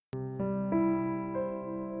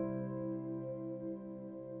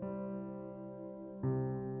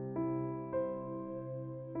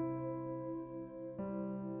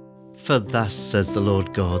For thus says the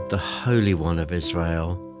Lord God, the Holy One of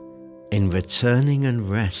Israel, in returning and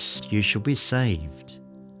rest you shall be saved.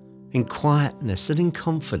 In quietness and in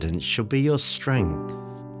confidence shall be your strength.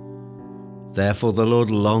 Therefore the Lord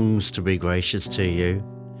longs to be gracious to you.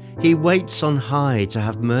 He waits on high to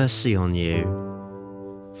have mercy on you.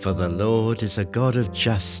 For the Lord is a God of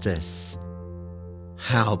justice.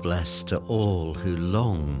 How blessed are all who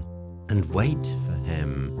long and wait for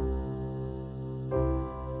him.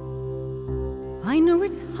 I know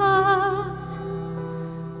it's hard.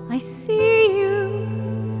 I see you.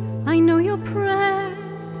 I know your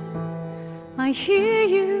prayers. I hear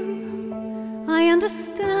you. I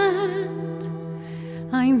understand.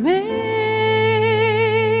 I made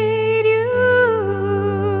you.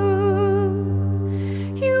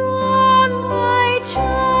 You are my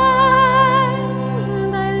child,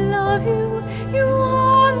 and I love you. You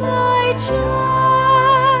are my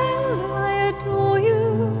child. I adore you.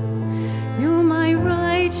 You're my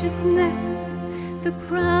righteousness, the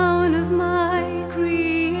crown of my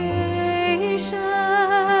creation.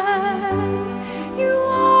 You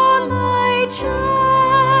are my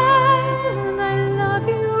child, and I love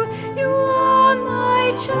you. You are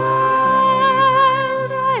my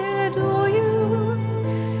child, I adore you.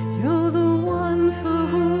 You're the one for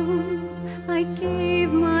whom I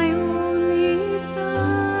gave my only son.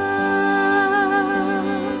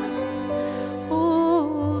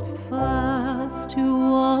 Hold fast to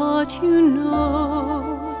what you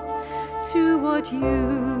know, to what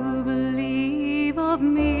you believe of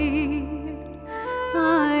me.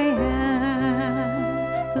 I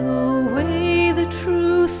am the way, the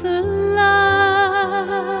truth, the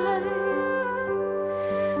life.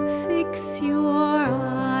 Fix your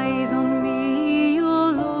eyes on me, O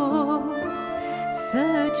Lord.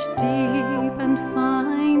 Search deep and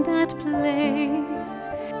find that place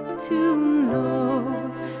to know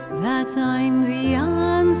that I'm the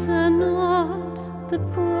answer, not the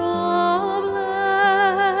problem.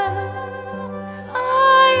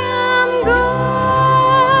 I am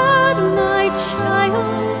God, my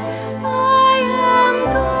child. I am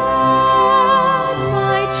God,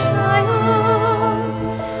 my child.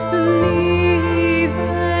 Believe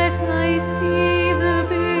that I see the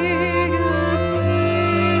bigger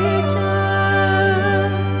picture.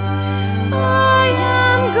 I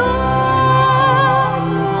am God,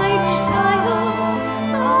 my child.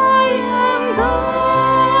 I am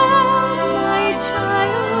God, my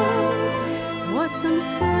child. What's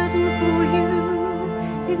uncertain for you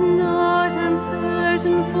is not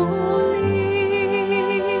uncertain for me.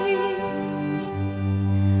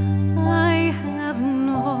 I have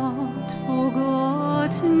not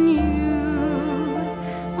forgotten you.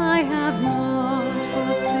 I have not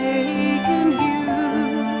forsaken you.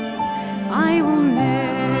 I will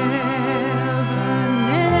never,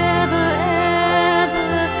 never,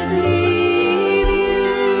 ever leave you.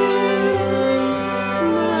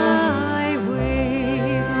 My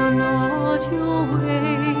ways are not your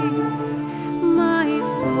ways. My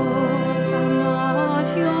thoughts are not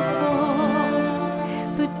your thoughts.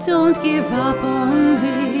 But don't give up on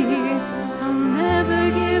me. I'll never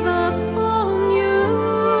give up on you.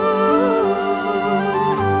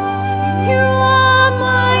 You are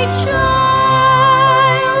my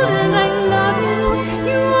child, and I love you.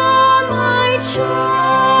 You are my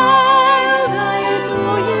child, I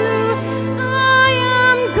adore you. I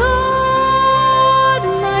am God,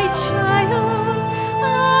 my child. I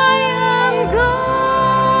am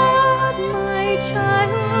God, my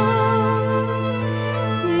child.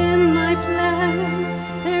 In my plan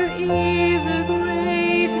there is a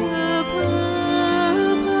greater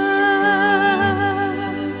purpose.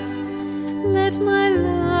 Let my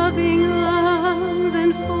loving arms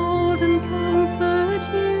enfold and comfort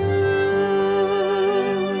you.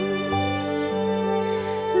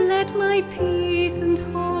 Let my peace and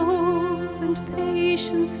hope and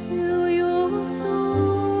patience fill your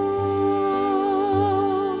soul.